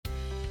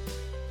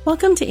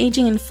Welcome to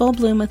Aging in Full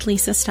Bloom with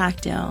Lisa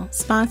Stockdale,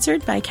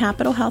 sponsored by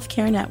Capital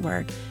Healthcare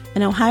Network,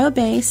 an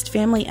Ohio-based,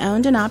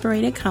 family-owned and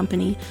operated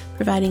company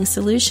providing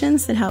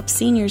solutions that help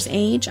seniors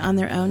age on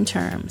their own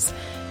terms.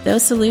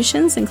 Those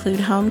solutions include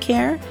home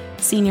care,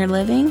 senior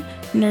living,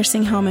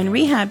 nursing home and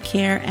rehab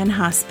care, and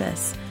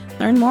hospice.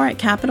 Learn more at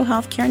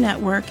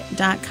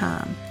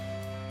capitalhealthcarenetwork.com.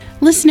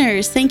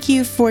 Listeners, thank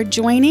you for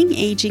joining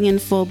Aging in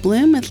Full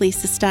Bloom with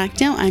Lisa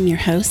Stockdale. I'm your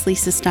host,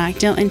 Lisa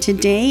Stockdale, and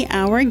today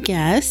our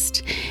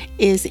guest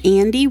is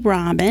Andy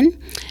Robin.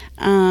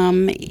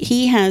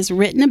 He has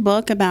written a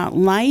book about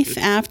life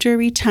after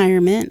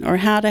retirement, or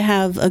how to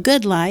have a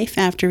good life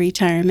after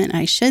retirement,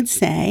 I should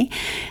say.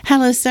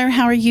 Hello, sir.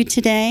 How are you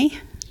today?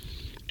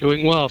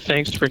 Doing well.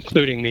 Thanks for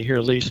including me here,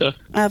 Lisa.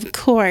 Of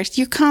course.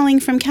 You're calling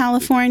from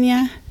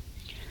California?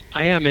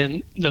 I am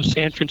in the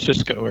San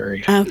Francisco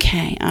area.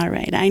 Okay, all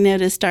right. I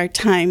noticed our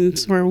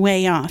times were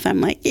way off.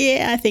 I'm like,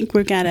 I think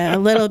we've got a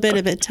little bit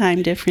of a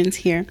time difference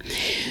here.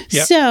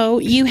 Yep. So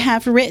you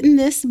have written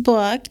this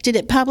book. Did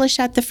it publish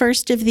at the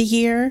first of the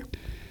year?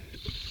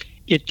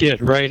 It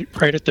did, right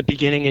at the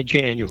beginning of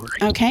January.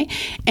 Okay,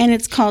 and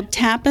it's called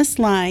Tapas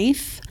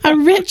Life, a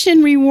rich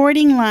and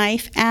rewarding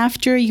life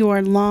after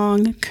your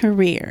long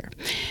career.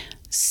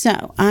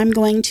 So I'm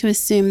going to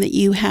assume that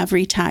you have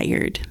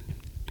retired.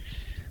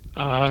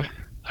 I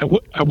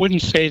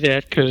wouldn't say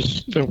that,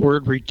 because the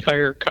word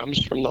retire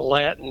comes from the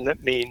Latin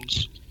that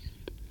means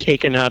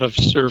taken out of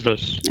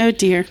service. Oh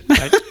dear.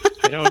 I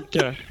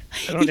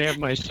don't have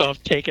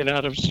myself taken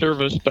out of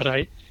service, but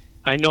I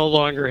no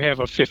longer have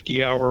a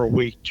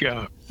 50-hour-a-week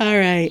job. All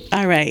right.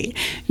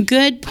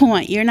 Good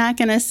point. You're not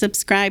going to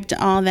subscribe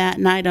to all that,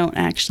 and I don't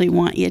actually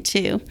want you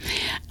to.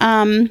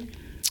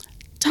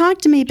 Talk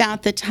to me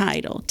about the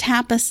title,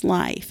 Tapas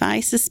Life. I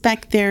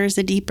suspect there's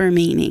a deeper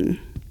meaning.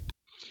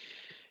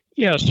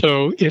 Yeah,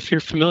 so if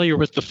you're familiar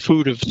with the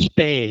food of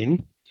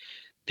Spain,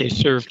 they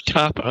serve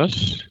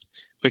tapas,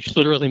 which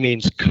literally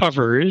means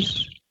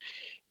covers.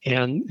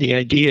 And the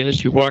idea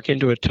is you walk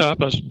into a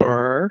tapas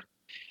bar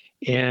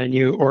and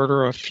you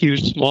order a few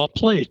small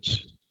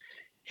plates.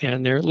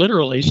 And they're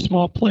literally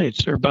small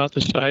plates. They're about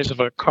the size of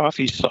a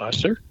coffee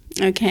saucer.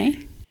 Okay.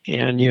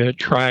 And you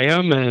try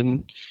them,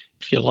 and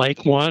if you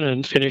like one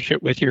and finish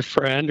it with your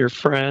friend or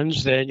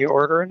friends, then you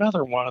order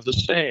another one of the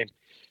same.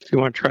 If you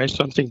want to try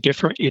something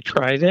different, you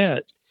try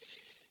that.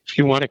 If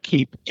you want to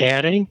keep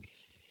adding,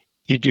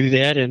 you do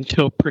that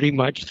until pretty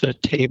much the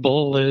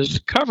table is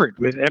covered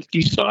with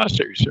empty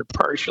saucers or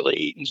partially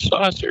eaten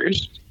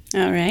saucers.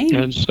 All right.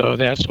 And so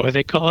that's why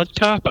they call it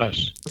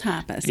tapas.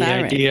 Tapas,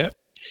 The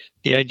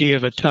idea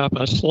of a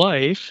tapas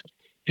life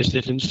is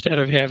that instead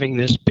of having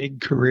this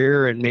big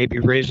career and maybe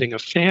raising a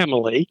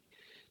family,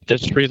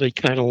 that's really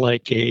kind of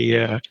like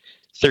a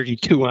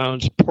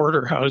 32-ounce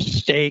porterhouse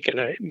steak and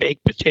a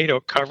baked potato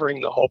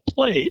covering the whole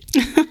plate.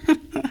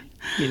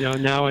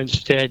 Now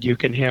instead you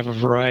can have a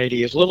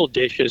variety of little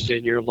dishes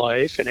in your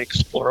life and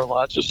explore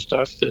lots of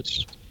stuff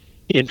that's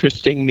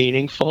interesting,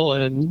 meaningful,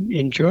 and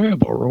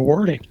enjoyable,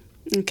 rewarding.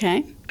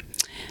 Okay.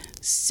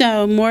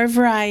 So more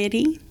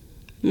variety,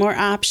 more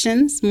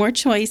options, more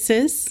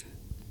choices.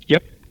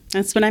 Yep.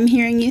 That's what I'm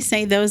hearing you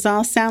say. Those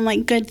all sound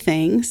like good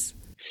things.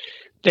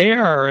 They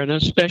are, and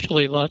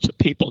especially lots of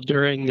people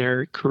during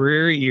their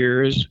career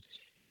years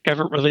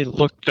haven't really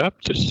looked up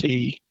to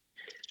see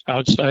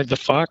outside the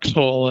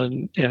foxhole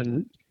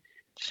and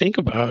think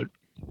about,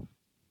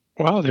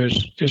 wow,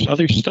 there's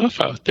other stuff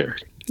out there.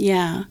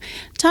 Yeah.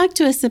 Talk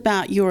to us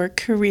about your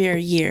career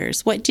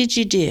years. What did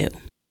you do?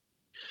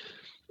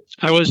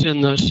 I was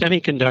in the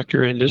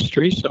semiconductor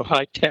industry, so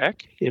high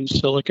tech in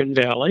Silicon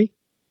Valley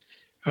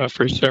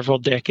for several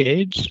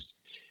decades.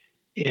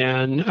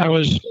 And I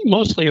was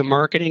mostly a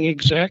marketing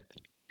exec.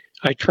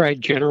 I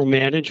tried general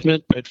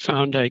management, but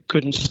found I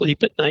couldn't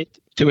sleep at night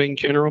doing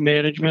general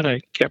management.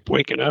 I kept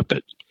waking up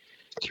at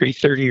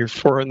 3:30 or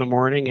 4 in the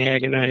morning,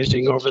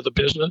 agonizing over the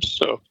business.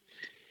 So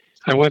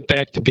I went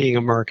back to being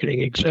a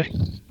marketing exec.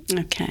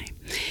 Okay.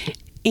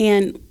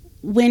 And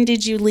when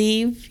did you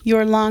leave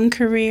your long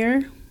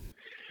career?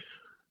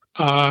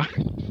 I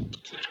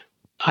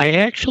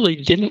actually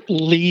didn't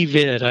leave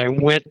it. I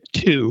went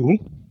to...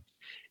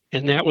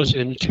 And that was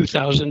in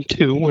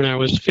 2002 when I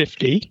was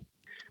 50.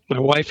 My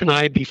wife and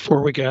I,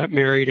 before we got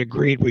married,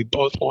 agreed we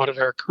both wanted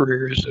our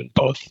careers and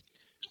both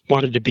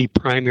wanted to be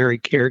primary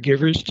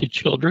caregivers to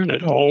children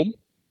at home.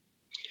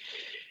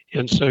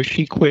 And so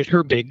she quit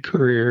her big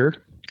career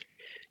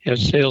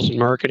as sales and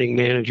marketing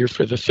manager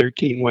for the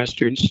 13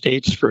 Western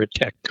states for a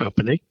tech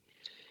company.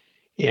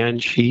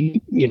 And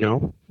she,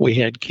 we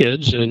had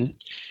kids and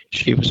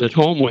she was at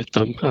home with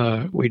them.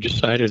 We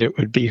decided it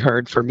would be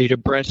hard for me to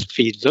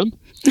breastfeed them.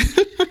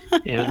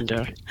 And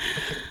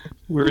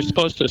we were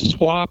supposed to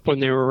swap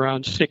when they were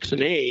around 6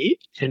 and 8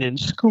 and in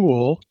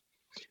school,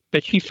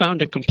 but she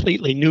found a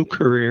completely new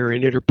career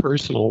in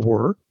interpersonal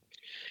work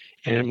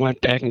and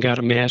went back and got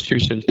a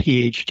master's and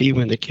PhD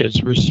when the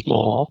kids were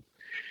small.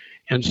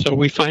 And so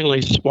we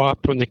finally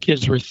swapped when the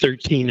kids were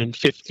 13 and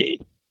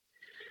 15.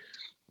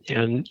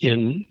 And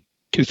in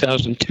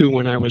 2002,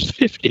 when I was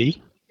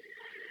 50,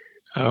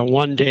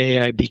 one day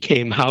I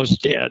became house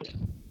dad.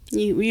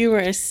 You were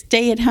a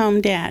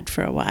stay-at-home dad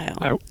for a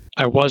while.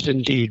 I was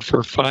indeed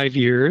for 5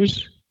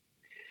 years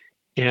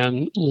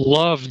and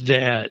loved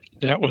that.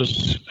 That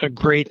was a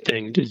great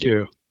thing to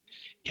do.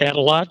 Had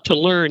a lot to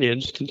learn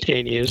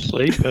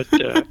instantaneously, but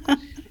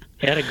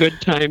had a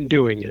good time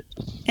doing it.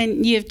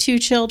 And you have 2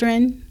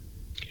 children?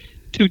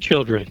 2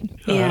 children,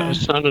 a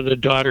son and a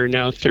daughter,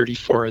 now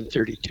 34 and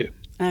 32.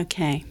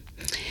 Okay.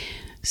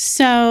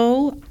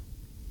 So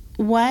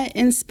what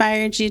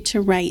inspired you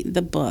to write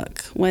the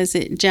book? Was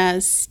it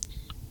just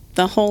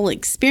the whole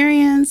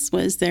experience?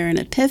 Was there an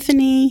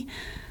epiphany?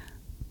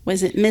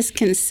 Was it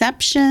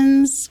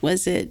misconceptions?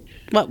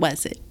 What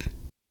was it?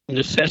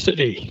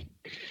 Necessity.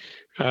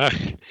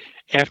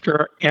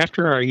 After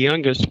our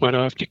youngest went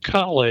off to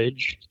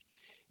college,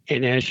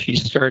 and as she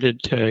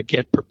started to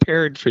get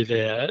prepared for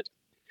that,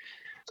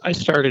 I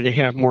started to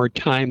have more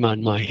time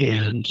on my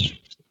hands.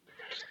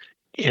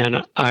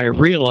 And I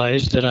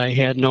realized that I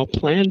had no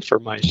plan for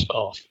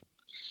myself.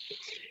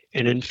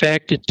 And in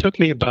fact, it took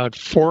me about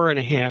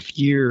 4.5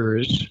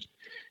 years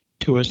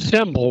to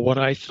assemble what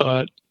I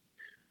thought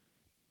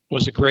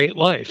was a great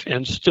life,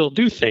 and still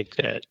do think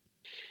that.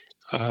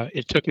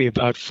 It took me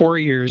about 4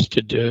 years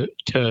to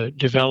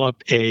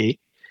develop a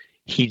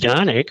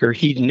hedonic or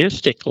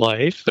hedonistic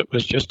life that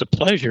was just a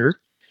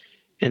pleasure.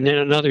 And then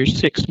another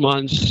 6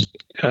 months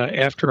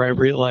after I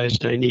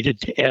realized I needed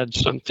to add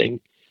something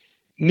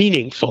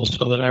meaningful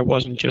so that I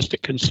wasn't just a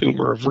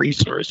consumer of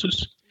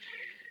resources.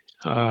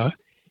 And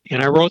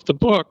I wrote the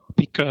book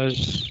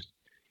because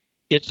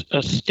it's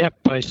a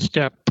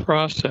step-by-step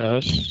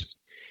process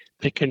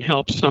that can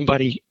help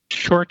somebody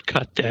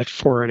shortcut that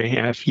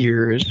 4.5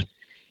 years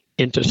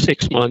into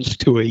 6 months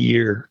to a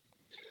year,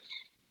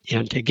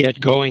 and to get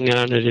going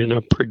on it in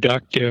a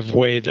productive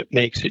way that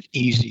makes it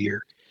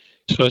easier.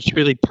 So it's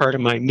really part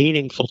of my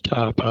meaningful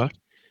tapa.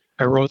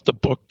 I wrote the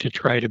book to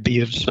try to be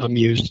of some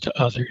use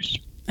to others.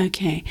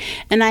 Okay.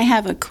 And I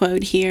have a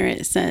quote here.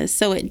 It says,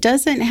 so it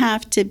doesn't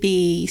have to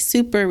be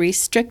super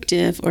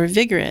restrictive or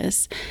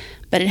vigorous,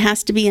 but it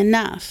has to be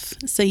enough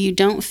so you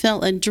don't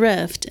feel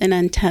adrift and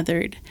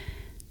untethered.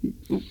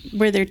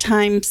 Were there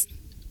times,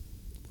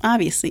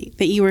 obviously,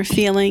 that you were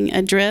feeling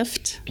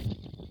adrift?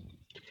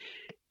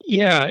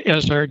 Yeah,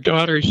 as our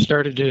daughters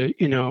started to,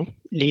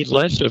 need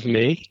less of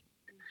me,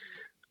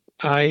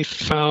 I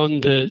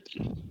found that,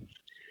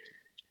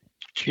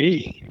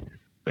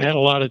 I had a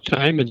lot of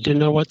time and didn't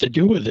know what to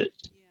do with it.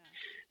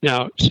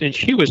 Now, since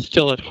she was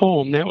still at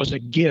home, that was a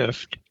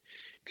gift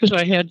because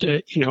I had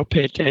to,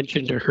 pay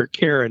attention to her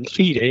care and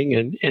feeding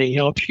and any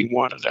help she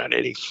wanted on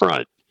any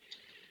front.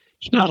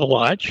 It's not a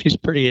lot. She's a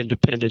pretty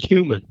independent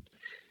human.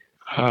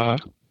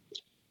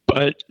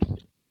 But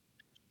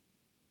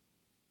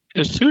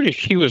as soon as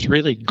she was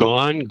really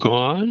gone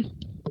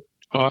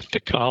off to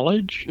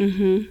college,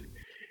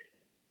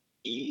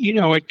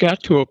 it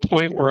got to a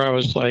point where I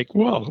was like,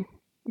 well,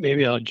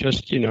 maybe I'll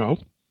just,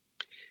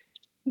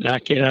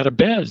 not get out of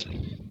bed.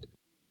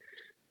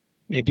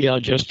 Maybe I'll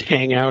just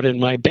hang out in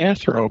my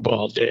bathrobe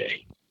all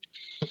day.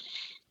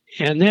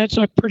 And that's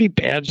a pretty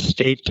bad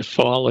state to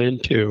fall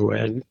into,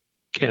 and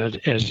can,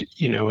 as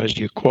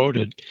you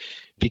quoted,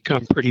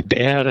 become pretty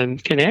bad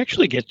and can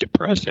actually get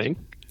depressing.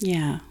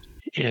 Yeah.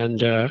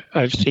 And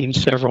I've seen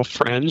several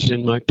friends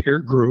in my peer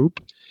group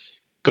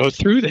go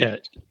through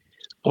that,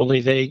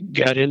 only they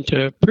got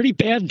into pretty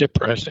bad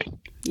depressing.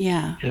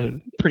 Yeah.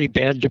 And pretty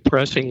bad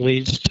depressing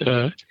leads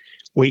to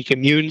weak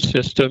immune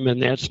system,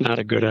 and that's not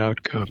a good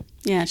outcome.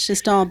 Yeah, it's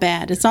just all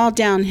bad. It's all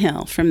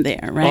downhill from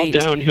there, right?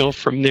 All downhill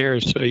from there.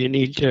 So you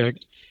need to,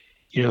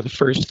 the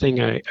first thing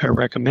I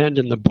recommend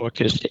in the book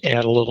is to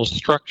add a little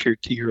structure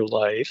to your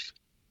life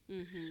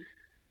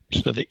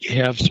so that you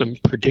have some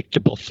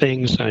predictable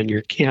things on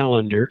your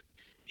calendar,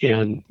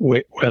 and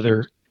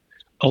whether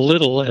a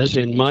little, as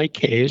in my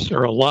case,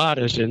 or a lot,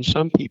 as in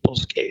some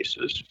people's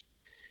cases.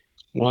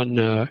 One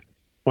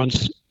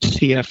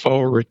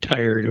CFO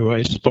retired who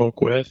I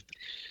spoke with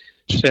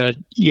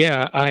said,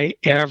 yeah, I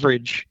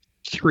average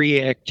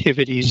 3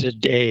 activities a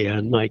day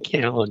on my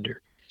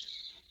calendar.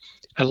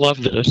 I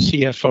love that a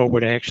CFO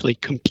would actually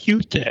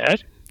compute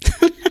that,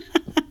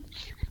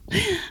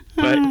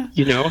 but,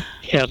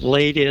 had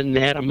laid in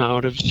that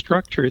amount of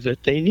structure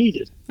that they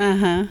needed.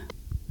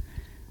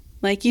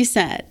 Like you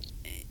said,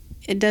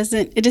 it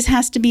just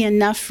has to be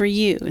enough for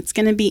you. It's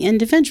going to be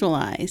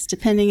individualized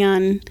depending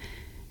on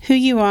who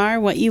you are,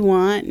 what you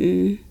want,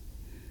 and,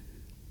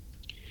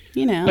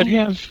 But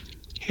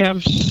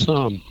have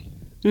some.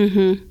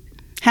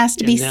 Has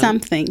to be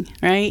something,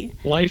 right?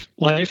 Life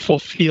will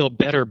feel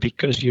better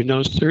because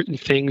certain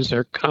things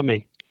are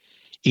coming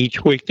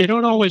each week. They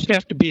don't always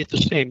have to be at the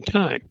same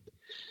time.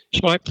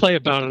 So I play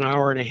about an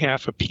hour and a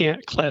half of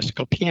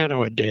classical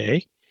piano a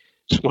day.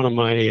 It's one of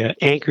my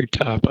anchor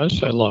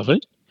tapas. I love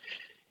it.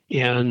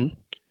 And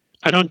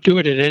I don't do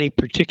it at any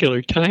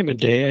particular time of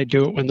day. I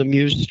do it when the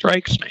muse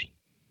strikes me.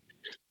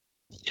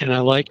 And I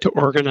like to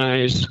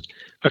organize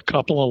a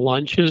couple of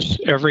lunches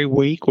every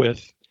week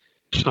with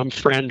some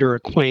friend or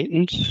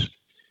acquaintance.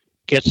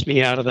 Gets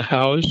me out of the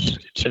house.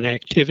 It's an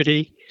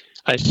activity.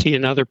 I see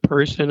another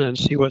person and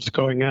see what's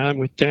going on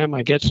with them.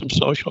 I get some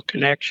social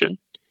connection.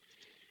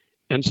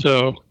 And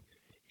so,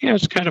 yeah,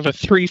 it's kind of a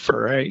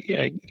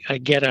threefer. I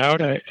get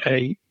out,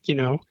 I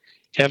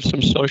have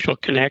some social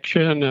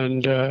connection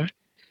and,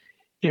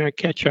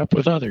 catch up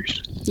with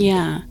others.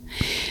 Yeah.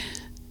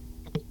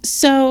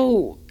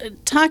 So,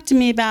 talk to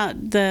me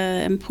about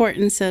the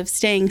importance of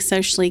staying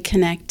socially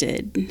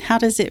connected. How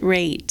does it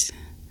rate?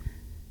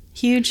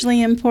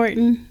 Hugely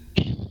important?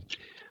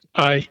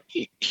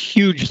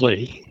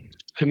 Hugely.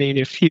 I mean,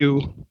 if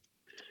you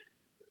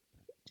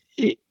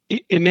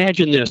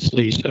imagine this,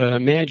 Lisa,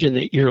 imagine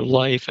that your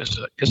life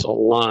is a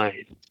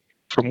line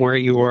from where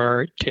you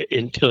are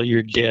until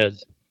you're dead.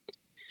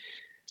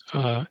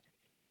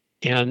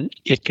 And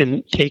it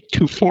can take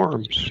two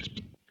forms.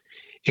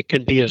 It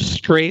can be a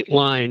straight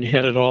line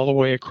headed all the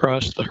way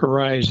across the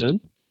horizon,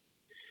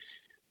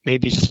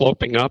 maybe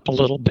sloping up a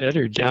little bit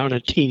or down a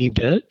teeny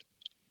bit.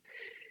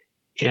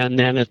 And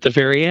then at the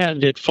very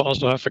end, it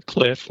falls off a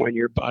cliff when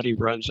your body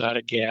runs out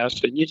of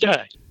gas and you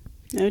die.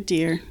 Oh,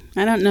 dear.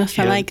 I don't know if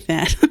I like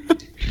that.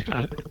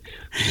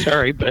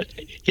 Sorry, but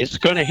it's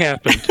going to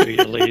happen to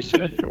you,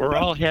 Lisa. We're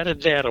all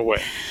headed that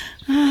way.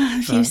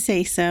 If you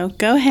say so.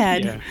 Go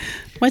ahead. Yeah.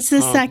 What's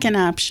the second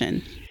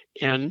option?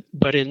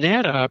 But in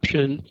that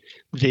option,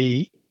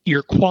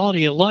 your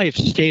quality of life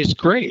stays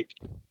great.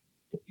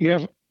 You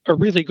have a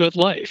really good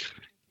life.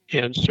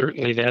 And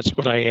certainly that's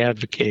what I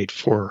advocate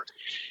for.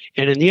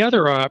 And in the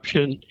other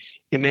option,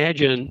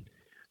 imagine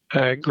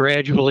a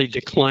gradually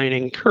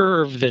declining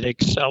curve that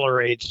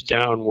accelerates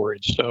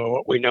downwards. So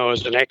what we know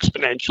is an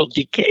exponential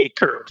decay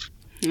curve.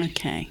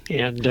 Okay.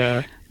 And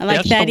I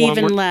like that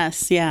even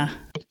less, yeah.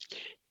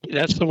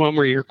 That's the one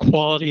where your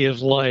quality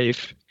of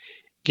life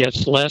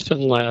gets less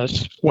and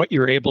less. What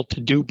you're able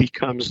to do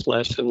becomes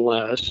less and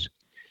less.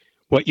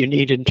 What you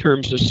need in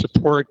terms of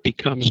support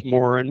becomes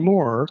more and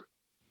more.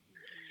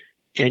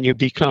 And you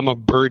become a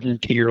burden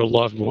to your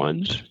loved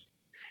ones.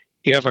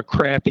 You have a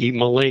crappy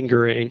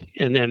malingering,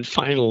 and then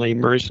finally,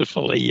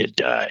 mercifully, you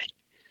die.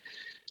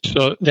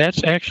 So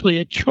that's actually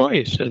a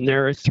choice. And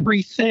there are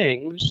three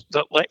things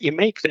that let you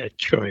make that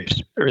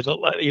choice, or that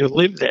let you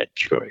live that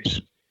choice.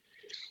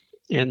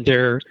 And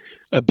they're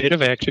a bit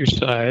of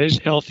exercise,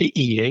 healthy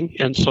eating,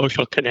 and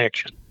social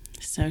connection.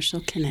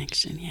 Social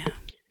connection, yeah.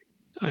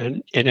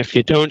 And if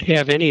you don't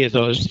have any of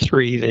those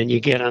three, then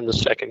you get on the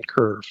second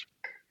curve.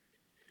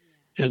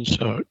 And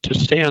so to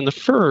stay on the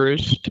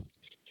first,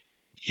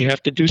 you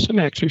have to do some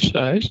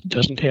exercise. It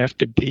doesn't have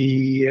to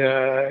be,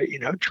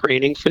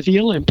 training for the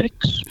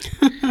Olympics.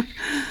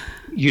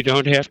 You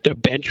don't have to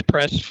bench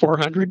press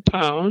 400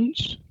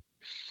 pounds.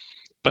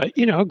 But,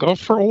 go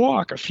for a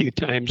walk a few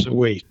times a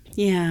week.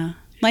 Yeah.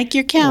 Like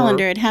your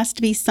calendar, it has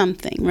to be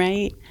something,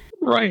 right?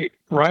 Right.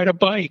 Ride a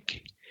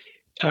bike.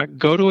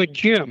 Go to a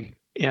gym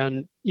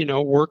and,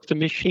 work the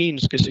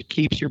machines because it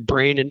keeps your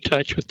brain in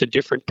touch with the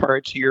different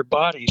parts of your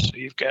body. So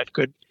you've got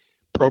good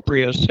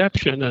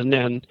proprioception. And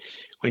then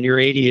when you're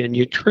 80 and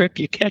you trip,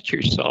 you catch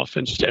yourself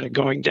instead of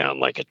going down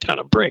like a ton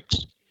of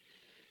bricks.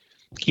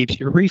 Keeps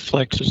your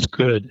reflexes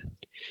good.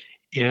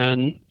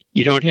 And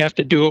you don't have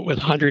to do it with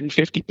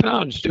 150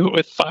 pounds. Do it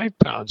with 5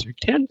 pounds or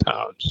 10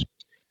 pounds.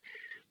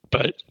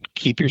 But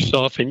keep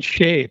yourself in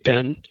shape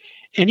and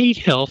eat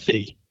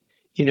healthy.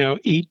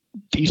 Eat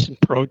decent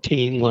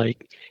protein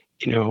like,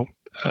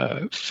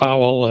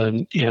 fowl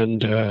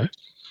and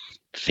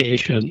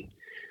fish and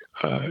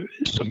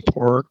some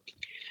pork.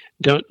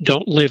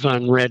 Don't live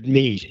on red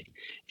meat,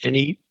 and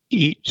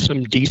eat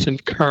some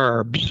decent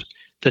carbs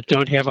that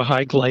don't have a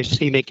high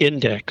glycemic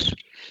index.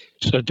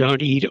 So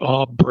don't eat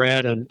all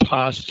bread and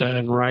pasta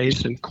and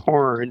rice and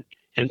corn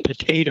and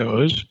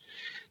potatoes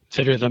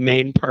that are the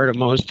main part of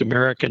most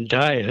American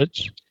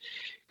diets,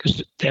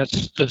 because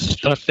that's the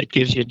stuff that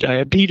gives you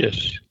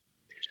diabetes.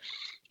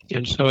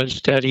 And so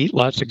instead, eat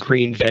lots of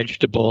green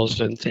vegetables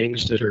and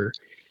things that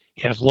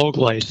have low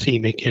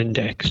glycemic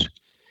index.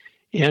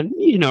 And,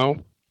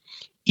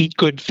 eat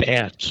good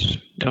fats.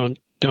 Don't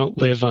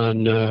live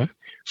on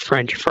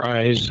French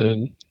fries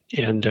and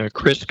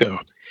Crisco.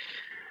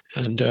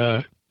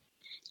 And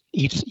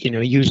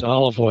use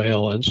olive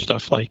oil and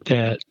stuff like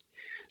that.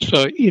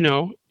 So,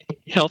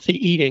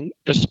 healthy eating,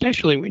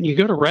 especially when you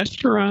go to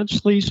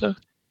restaurants, Lisa,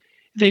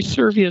 they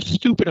serve you a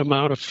stupid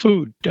amount of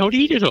food. Don't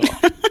eat it all.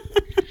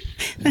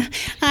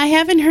 I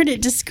haven't heard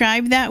it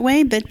described that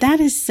way, but that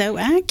is so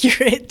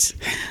accurate.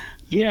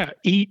 Yeah,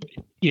 eat,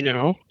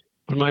 when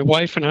my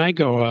wife and I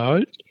go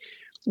out,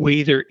 we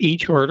either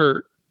each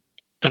order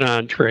an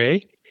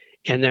entree,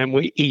 and then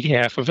we eat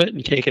half of it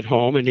and take it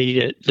home and eat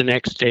it the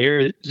next day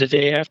or the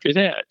day after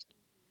that.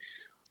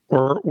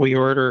 Or we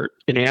order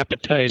an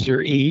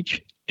appetizer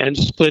each and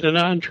split an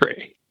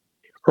entree.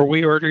 Or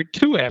we order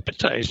 2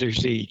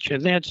 appetizers each,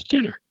 and that's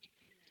dinner.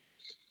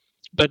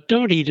 But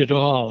don't eat it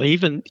all,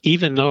 even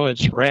though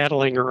it's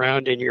rattling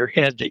around in your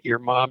head that your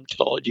mom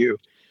told you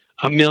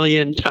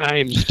 1,000,000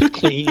 times to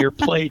clean your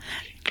plate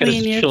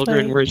because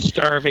children were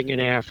starving in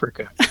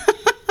Africa.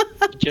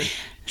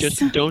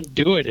 Just don't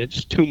do it.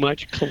 It's too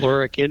much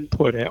caloric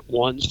input at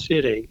one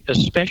sitting,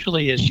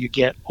 especially as you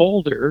get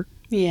older.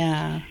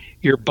 Yeah.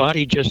 Your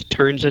body just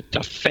turns it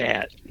to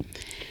fat.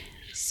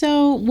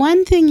 So,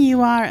 one thing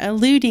you are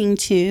alluding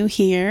to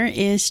here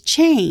is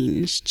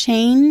change.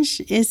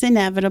 Change is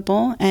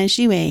inevitable as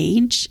you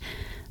age,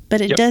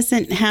 but it Yep.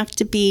 doesn't have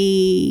to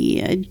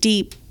be a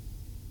deep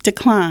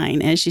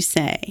decline, as you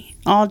say,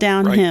 all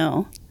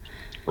downhill.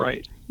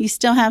 Right. You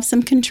still have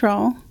some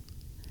control.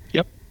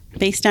 Yep.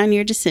 Based on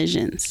your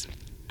decisions.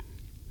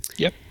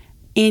 Yep.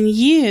 And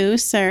you,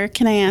 sir,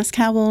 can I ask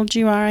how old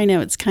you are? I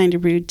know it's kind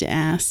of rude to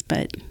ask,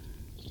 but...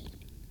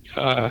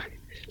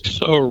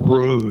 So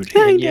rude.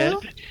 I And know.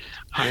 yet,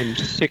 I'm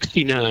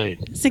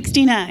 69.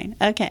 69,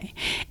 okay.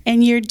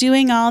 And you're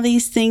doing all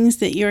these things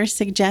that you're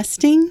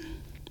suggesting?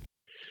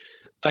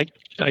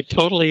 I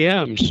totally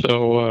am.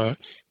 So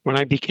when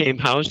I became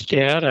house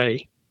dad,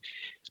 I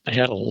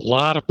had a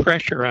lot of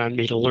pressure on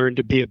me to learn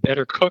to be a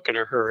better cook in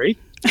a hurry.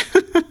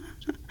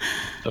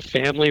 The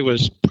family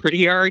was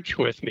pretty arch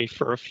with me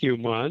for a few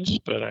months,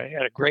 but I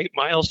had a great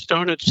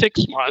milestone at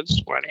 6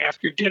 months when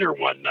after dinner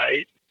one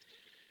night,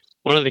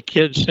 one of the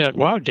kids said,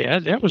 "Wow,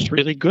 Dad, that was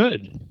really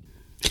good."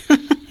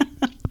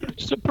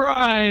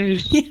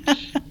 Surprise! Yeah.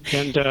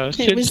 And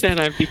since then,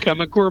 I've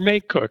become a gourmet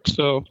cook.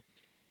 So,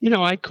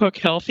 I cook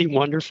healthy,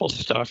 wonderful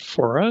stuff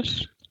for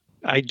us.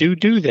 I do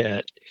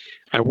that.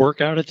 I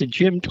work out at the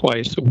gym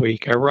twice a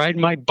week. I ride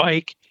my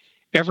bike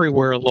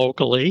everywhere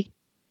locally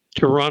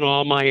to run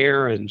all my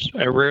errands.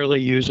 I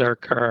rarely use our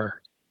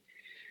car.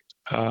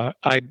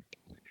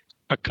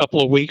 A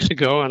couple of weeks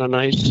ago on a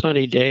nice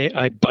sunny day,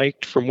 I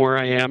biked from where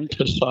I am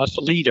to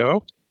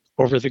Sausalito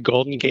over the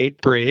Golden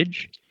Gate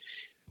Bridge,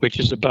 which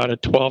is about a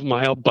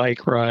 12-mile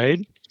bike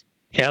ride,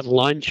 had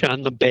lunch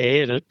on the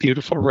bay at a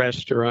beautiful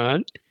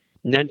restaurant,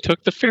 and then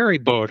took the ferry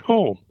boat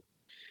home.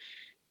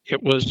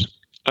 It was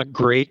a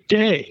great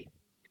day,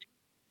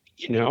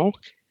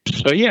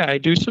 So, yeah, I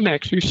do some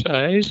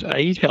exercise. I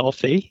eat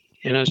healthy.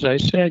 And as I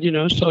said,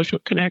 social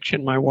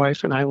connection. My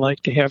wife and I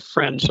like to have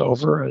friends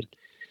over, and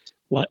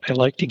I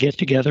like to get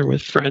together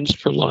with friends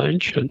for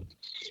lunch. And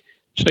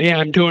so, yeah,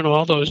 I'm doing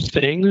all those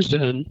things.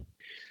 And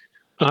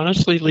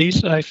honestly,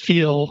 Lisa, I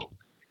feel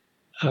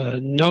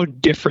no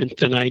different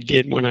than I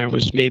did when I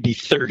was maybe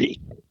 30.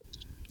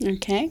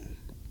 Okay.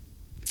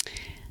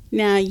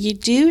 Now, you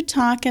do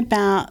talk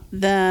about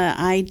the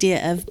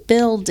idea of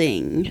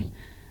building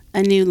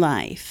a new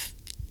life.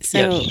 So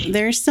Yes.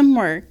 There's some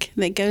work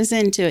that goes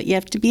into it. You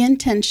have to be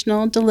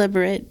intentional,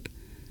 deliberate.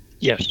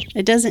 Yes.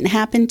 It doesn't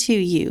happen to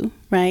you,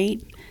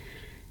 right?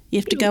 You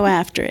have to go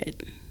after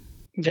it.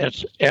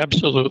 That's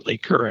absolutely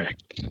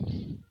correct.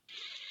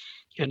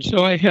 And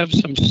so I have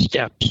some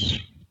steps,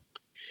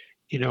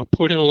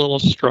 put in a little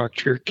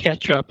structure,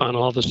 catch up on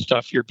all the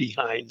stuff you're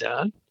behind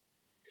on,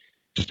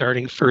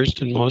 starting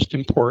first and most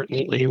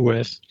importantly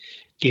with,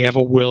 do you have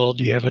a will?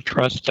 Do you have a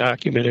trust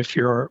document if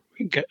you're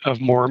of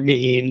more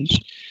means?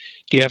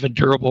 Do you have a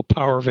durable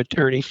power of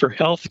attorney for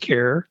health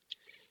care?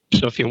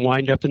 So if you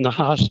wind up in the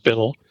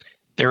hospital,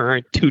 there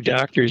aren't two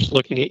doctors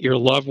looking at your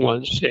loved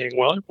ones saying,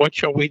 well, what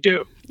shall we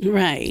do?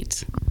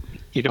 Right.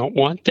 You don't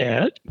want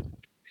that.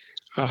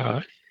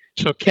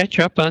 So catch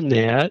up on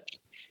that.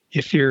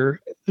 If you're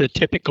the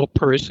typical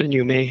person,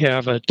 you may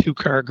have a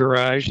 2-car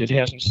garage that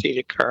hasn't seen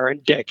a car in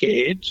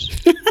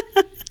decades.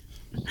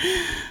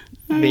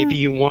 Maybe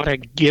you want to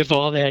give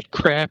all that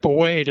crap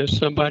away to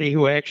somebody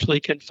who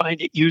actually can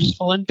find it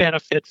useful and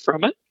benefit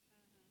from it.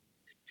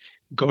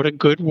 Go to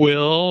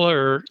Goodwill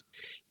or,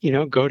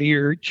 go to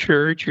your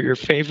church or your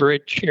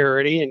favorite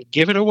charity and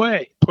give it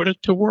away. Put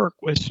it to work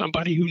with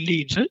somebody who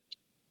needs it.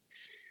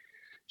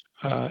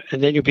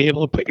 And then you'll be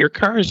able to put your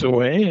cars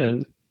away,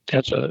 and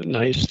that's a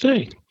nice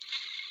thing.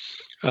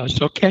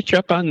 So catch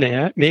up on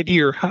that. Maybe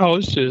your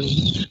house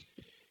is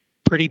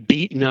pretty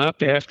beaten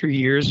up after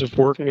years of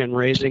working and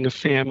raising a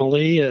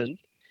family, and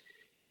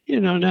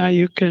now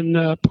you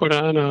can put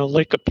on a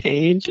lick of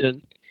paint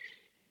and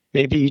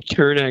maybe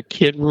turn a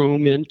kid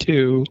room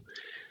into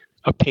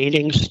a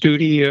painting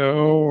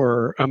studio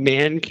or a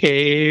man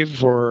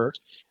cave or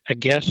a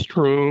guest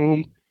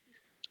room.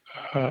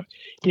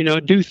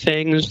 Do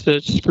things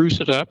that spruce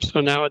it up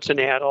so now it's an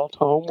adult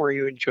home where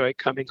you enjoy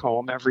coming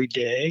home every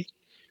day.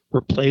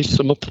 Replace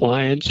some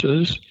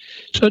appliances.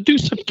 So do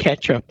some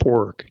catch-up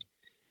work.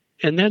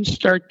 And then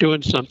start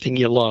doing something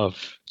you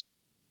love.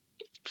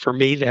 For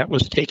me, that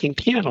was taking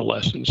piano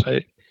lessons.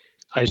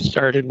 I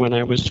started when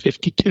I was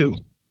 52.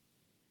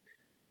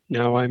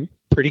 Now I'm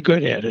pretty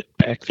good at it.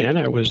 Back then,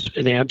 I was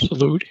an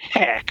absolute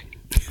hack.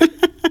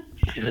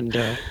 And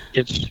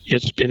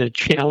it's been a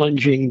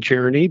challenging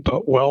journey,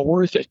 but well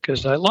worth it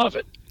because I love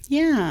it.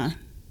 Yeah.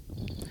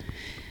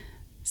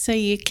 So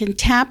you can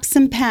tap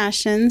some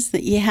passions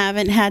that you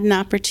haven't had an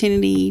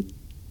opportunity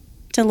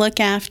to look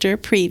after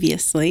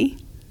previously.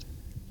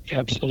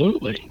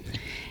 Absolutely.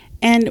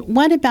 And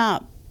what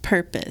about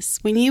purpose?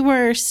 When you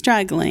were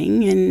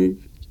struggling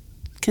and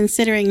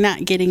considering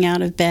not getting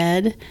out of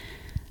bed,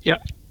 yeah,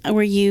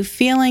 were you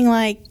feeling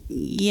like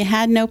you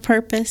had no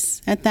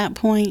purpose at that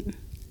point?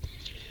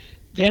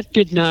 That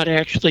did not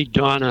actually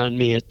dawn on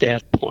me at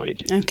that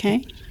point.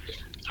 Okay.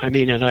 I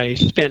mean, and I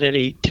spent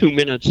any 2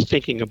 minutes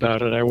thinking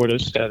about it, I would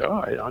have said,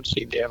 oh, I don't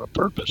seem to have a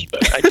purpose,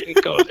 but I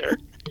didn't go there.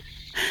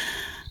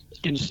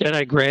 Instead,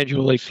 I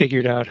gradually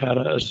figured out how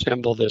to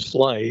assemble this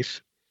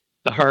life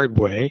the hard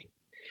way.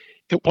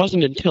 It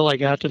wasn't until I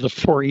got to the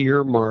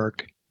 4-year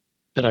mark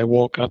that I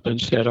woke up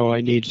and said, oh,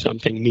 I need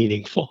something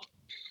meaningful.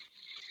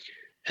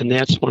 And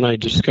that's when I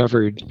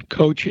discovered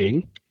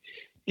coaching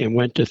and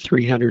went to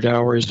 300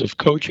 hours of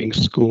coaching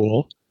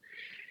school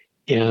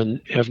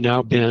and have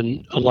now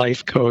been a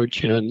life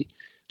coach and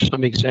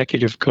some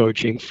executive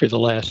coaching for the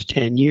last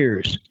 10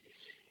 years.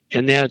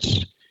 And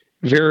that's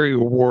very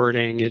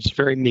rewarding. It's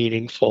very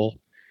meaningful.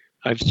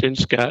 I've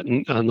since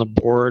gotten on the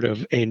board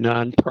of a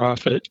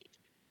nonprofit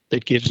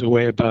that gives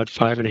away about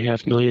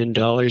 $5.5 million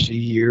a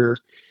year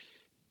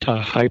to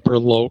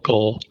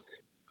hyper-local,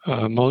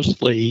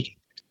 mostly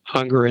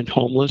hunger and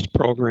homeless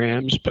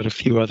programs, but a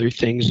few other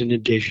things in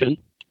addition.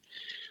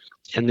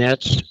 And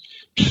that's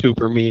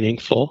super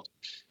meaningful.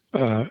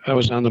 I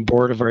was on the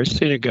board of our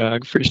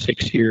synagogue for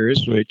 6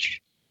 years,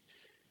 which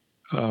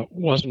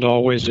wasn't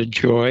always a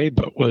joy,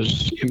 but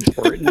was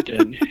important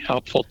and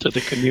helpful to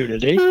the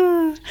community.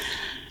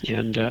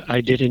 And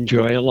I did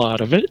enjoy a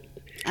lot of it.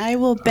 I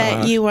will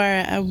bet you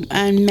are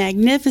a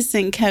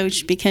magnificent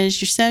coach because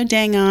you're so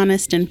dang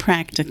honest and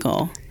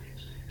practical.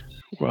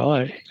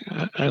 Well,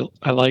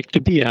 I like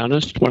to be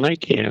honest when I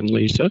can,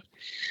 Lisa,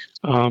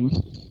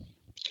 and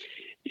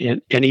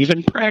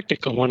even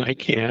practical when I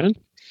can.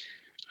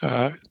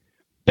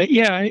 But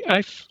yeah,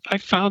 I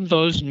found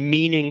those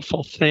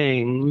meaningful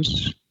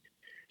things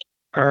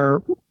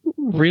are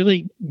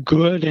really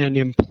good and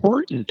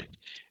important.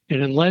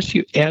 And unless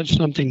you add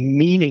something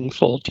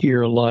meaningful to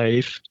your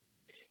life,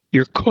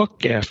 you're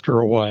cooked after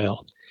a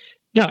while.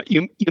 Now,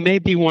 you may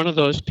be one of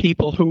those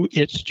people who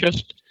it's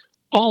just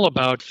all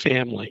about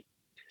family.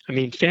 I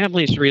mean,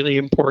 family is really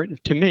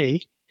important to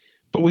me,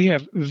 but we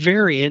have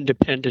very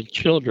independent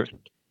children.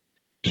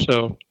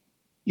 So,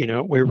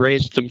 we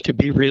raised them to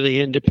be really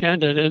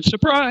independent, and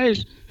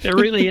surprise, they're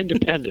really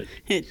independent.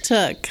 It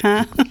took,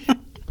 huh?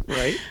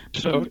 Right?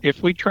 So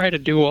if we try to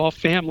do all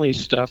family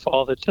stuff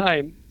all the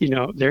time,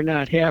 they're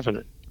not having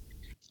it.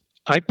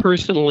 I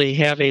personally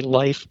have a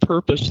life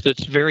purpose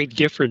that's very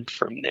different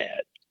from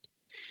that.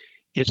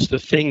 It's the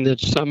thing that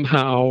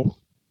somehow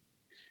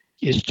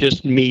is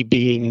just me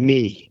being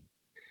me,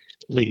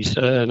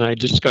 Lisa, and I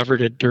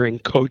discovered it during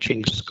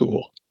coaching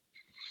school.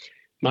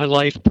 My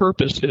life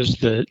purpose is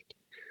that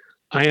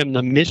I am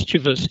the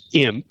mischievous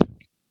imp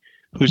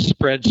who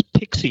spreads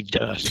pixie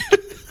dust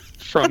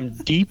from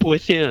deep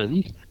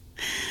within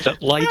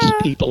that lights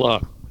people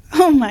up.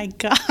 Oh my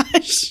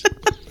gosh.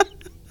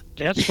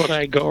 That's what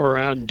I go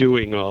around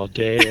doing all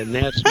day, and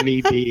that's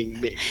me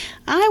being me.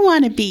 I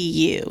want to be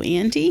you,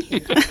 Andy.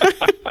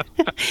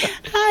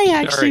 I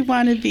actually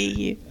want to be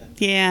you.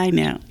 Yeah, I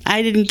know.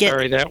 I didn't get...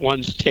 Sorry, that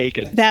one's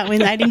taken. That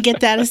one, I didn't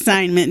get that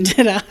assignment,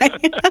 did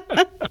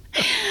I?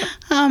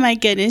 Oh, my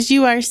goodness.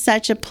 You are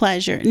such a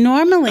pleasure.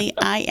 Normally,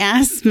 I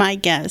ask my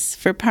guests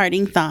for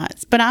parting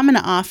thoughts, but I'm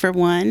going to offer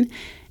one,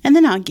 and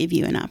then I'll give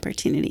you an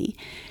opportunity.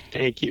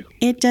 Thank you.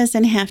 It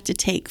doesn't have to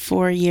take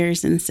 4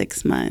 years and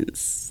 6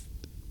 months,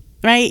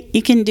 right?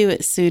 You can do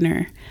it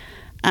sooner.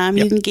 Yep.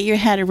 You can get your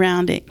head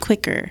around it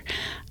quicker.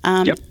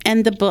 Yep.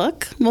 And the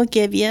book will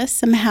give you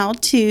some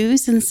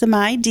how-tos and some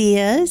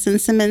ideas and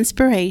some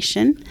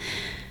inspiration.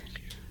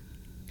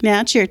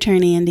 Now it's your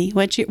turn, Andy.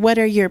 What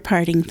are your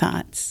parting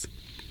thoughts?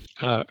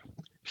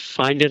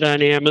 Find it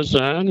on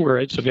Amazon, where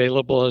it's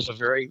available as a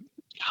very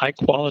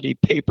high-quality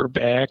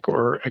paperback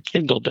or a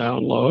Kindle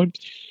download.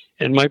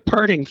 And my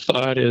parting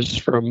thought is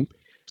from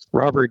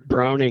Robert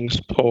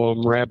Browning's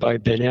poem, Rabbi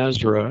Ben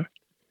Ezra,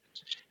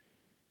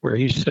 where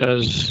he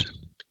says,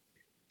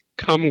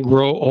 "Come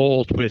grow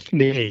old with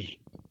me.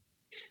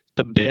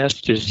 The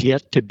best is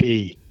yet to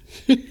be,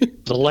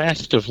 the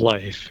last of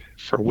life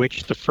for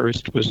which the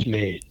first was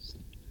made."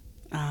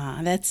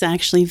 That's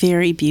actually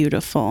very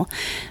beautiful.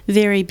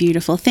 Very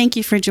beautiful. Thank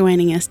you for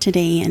joining us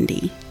today,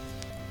 Andy.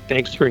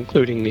 Thanks for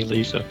including me,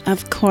 Lisa.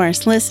 Of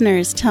course.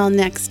 Listeners, till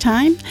next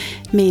time,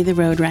 may the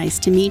road rise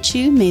to meet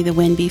you. May the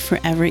wind be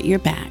forever at your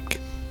back.